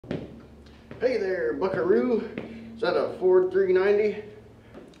Hey there, buckaroo. Is that a Ford 390?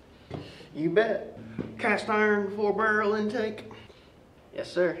 You bet. Cast iron 4-barrel intake?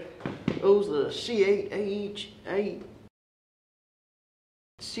 Yes, sir. Those are the C8 AEH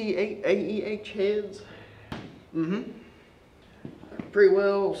heads. Pretty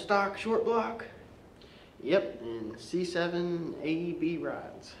well stock short block. Yep, and C7 AEB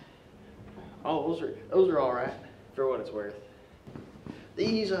rods. Oh, those are all right for what it's worth.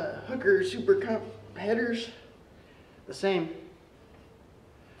 These Hooker Super Comp headers, the same.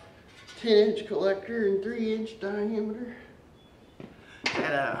 10-inch collector and 3-inch diameter.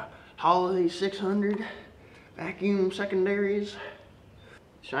 Got a Holley 600 vacuum secondaries.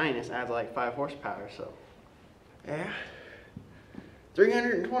 Shininess adds like 5 horsepower, so yeah.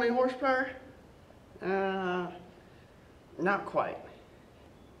 320 horsepower? Not quite.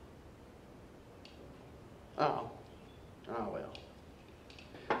 Oh well.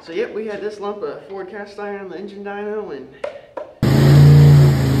 So yep, we had this lump of Ford cast iron on the engine dyno, and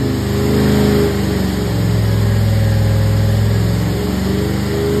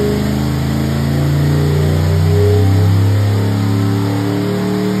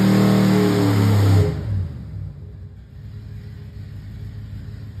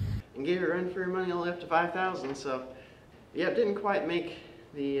gave it a run for your money only up to 5,000. So yep, didn't quite make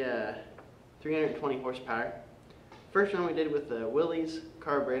the 320 horsepower. First one we did with the Willys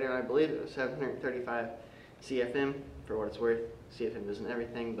carburetor, I believe it was 735 CFM, for what it's worth. CFM isn't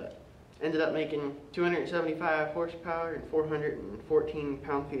everything, but ended up making 275 horsepower and 414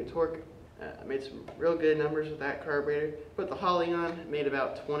 pound-feet of torque. Made some real good numbers with that carburetor. Put the Holley on, made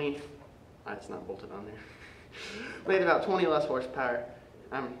about 20, it's not bolted on there, made about 20 less horsepower.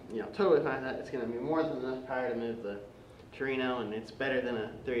 I'm totally fine with that. It's going to be more than enough power to move the Dyno, and it's better than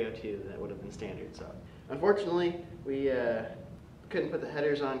a 302 that would have been standard. So unfortunately, we couldn't put the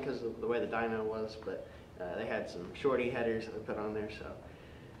headers on because of the way the dyno was, but they had some shorty headers that we put on there. So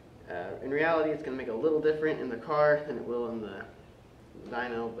in reality, it's going to make a little different in the car than it will in the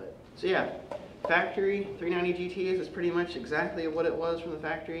dyno. But so yeah, factory 390 GTs is pretty much exactly what it was from the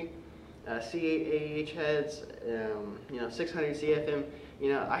factory. C8 AH heads, 600 CFM.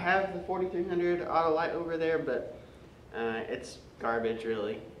 I have the 4300 Autolite over there, but it's garbage,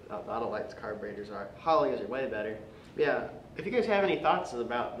 really. The Autolite's carburetors are. Holley's are way better. Yeah, if you guys have any thoughts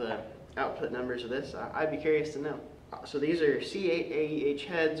about the output numbers of this, I'd be curious to know. So these are C8 AEH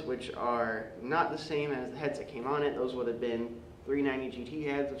heads, which are not the same as the heads that came on it. Those would have been 390 GT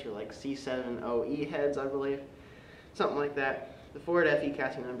heads, which are like C7 OE heads, I believe. Something like that. The Ford FE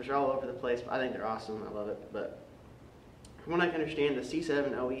casting numbers are all over the place, but I think they're awesome. I love it. But from what I can understand, the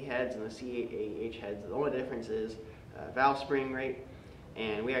C7 OE heads and the C8 AEH heads, the only difference is valve spring rate.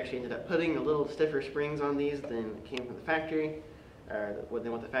 And we actually ended up putting a little stiffer springs on these than came from the factory,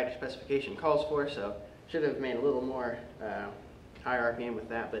 than what the factory specification calls for. So should have made a little more higher RPM with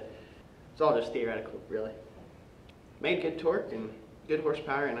that, but it's all just theoretical, really. Made good torque and good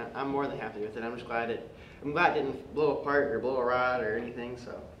horsepower, and I'm more than happy with it. I'm glad it didn't blow apart or blow a rod or anything.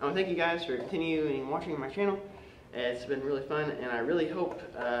 So I want to thank you guys for continuing watching my channel. It's been really fun, and I really hope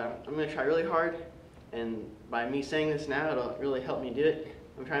I'm going to try really hard. And by me saying this now, it'll really help me do it.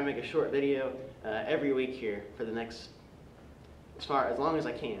 I'm trying to make a short video every week here for the next, as long as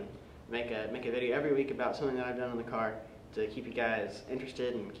I can. Make a video every week about something that I've done in the car to keep you guys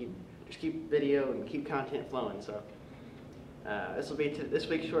interested and just keep video and keep content flowing. So this will be this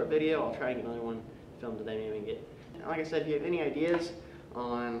week's short video. I'll try and get another one filmed today, maybe get. Like I said, if you have any ideas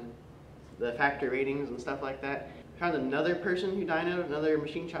on the factory ratings and stuff like that, I found another person who dynoed, another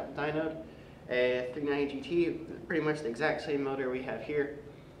machine shop that dynoed a 390 GT, pretty much the exact same motor we have here,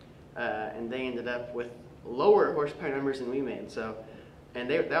 and they ended up with lower horsepower numbers than we made. So, and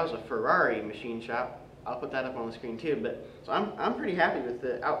that was a Ferrari machine shop. I'll put that up on the screen too. But so I'm pretty happy with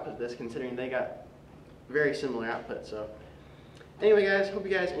the output of this, considering they got very similar output. So anyway, guys, hope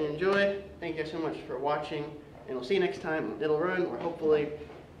you guys enjoyed. Thank you guys so much for watching, and we'll see you next time. It'll run, or hopefully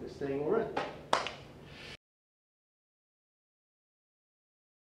this thing will run.